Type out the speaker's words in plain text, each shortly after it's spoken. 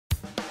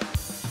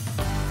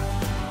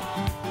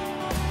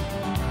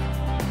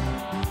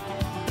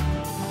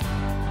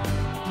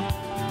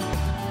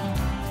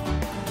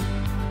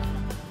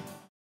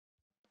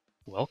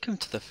Welcome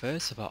to the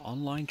first of our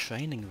online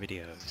training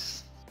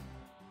videos.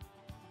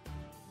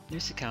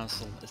 Noosa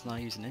Council is now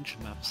using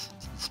intramaps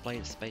to display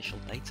its spatial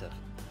data.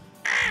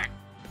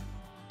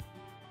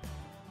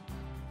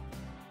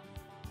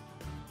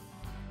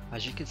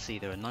 As you can see,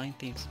 there are 9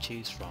 themes to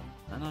choose from,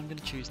 and I'm going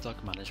to choose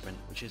Dog Management,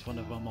 which is one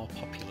of our more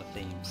popular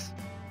themes.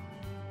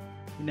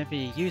 Whenever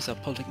you use our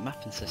public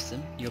mapping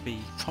system, you'll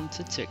be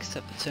prompted to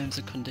accept the terms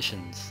and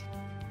conditions.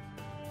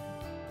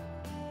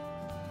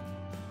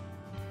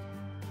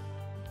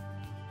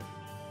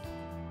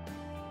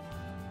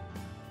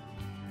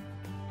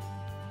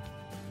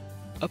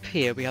 Up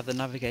here we have the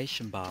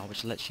navigation bar,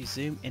 which lets you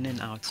zoom in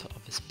and out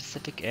of a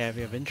specific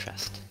area of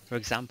interest. For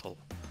example,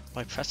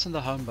 by pressing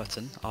the home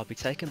button, I'll be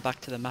taken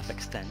back to the map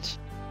extent.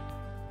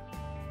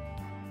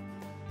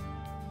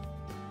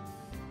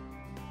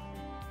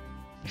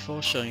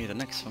 Before showing you the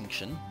next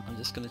function, I'm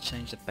just going to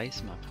change the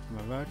base map from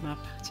a road map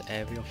to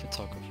aerial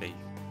photography.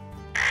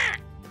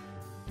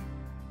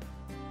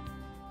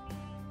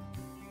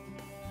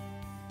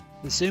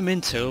 The zoom in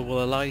tool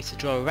will allow you to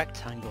draw a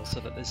rectangle so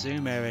that the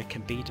zoom area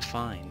can be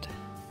defined.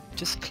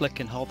 Just click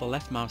and hold the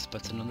left mouse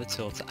button on the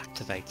tool to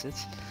activate it,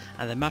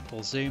 and the map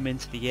will zoom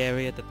into the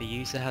area that the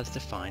user has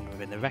defined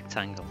within the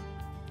rectangle.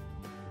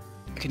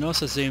 You can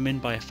also zoom in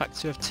by a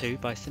factor of 2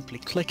 by simply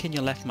clicking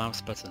your left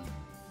mouse button.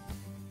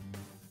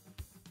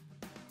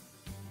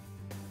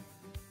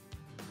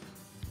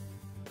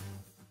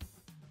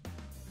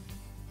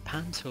 The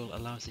pan tool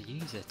allows the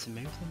user to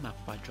move the map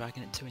by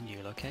dragging it to a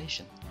new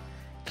location.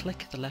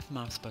 Click the left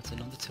mouse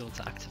button on the tool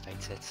to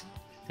activate it.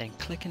 Then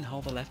click and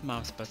hold the left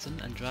mouse button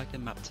and drag the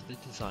map to the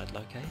desired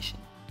location.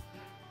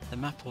 The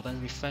map will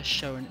then refresh,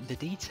 showing the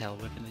detail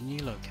within the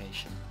new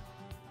location.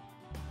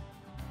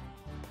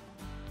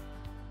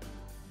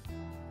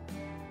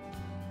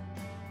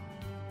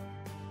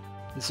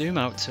 The zoom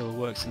out tool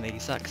works in the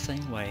exact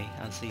same way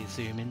as the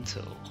zoom in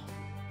tool.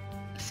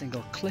 A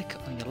single click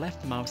on your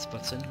left mouse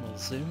button will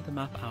zoom the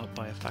map out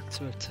by a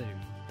factor of 2.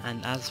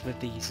 And as with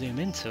the zoom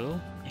in tool,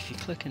 if you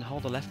click and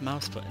hold the left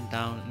mouse button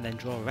down and then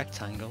draw a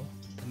rectangle,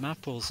 the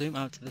map will zoom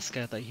out to the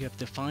scale that you have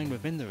defined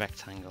within the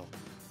rectangle.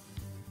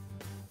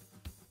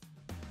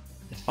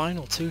 The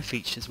final 2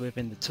 features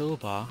within the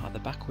toolbar are the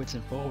backwards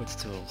and forwards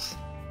tools.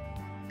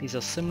 These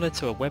are similar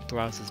to a web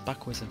browser's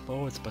backwards and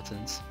forwards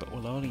buttons, but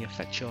will only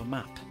affect your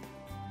map.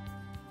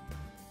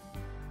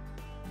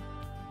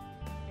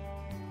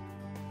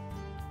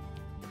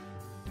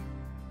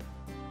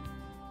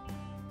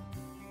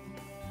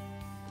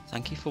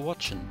 Thank you for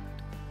watching.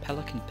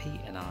 Pelican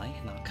Pete and I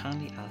now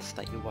kindly ask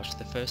that you watch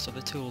the first of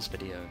the tools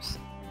videos.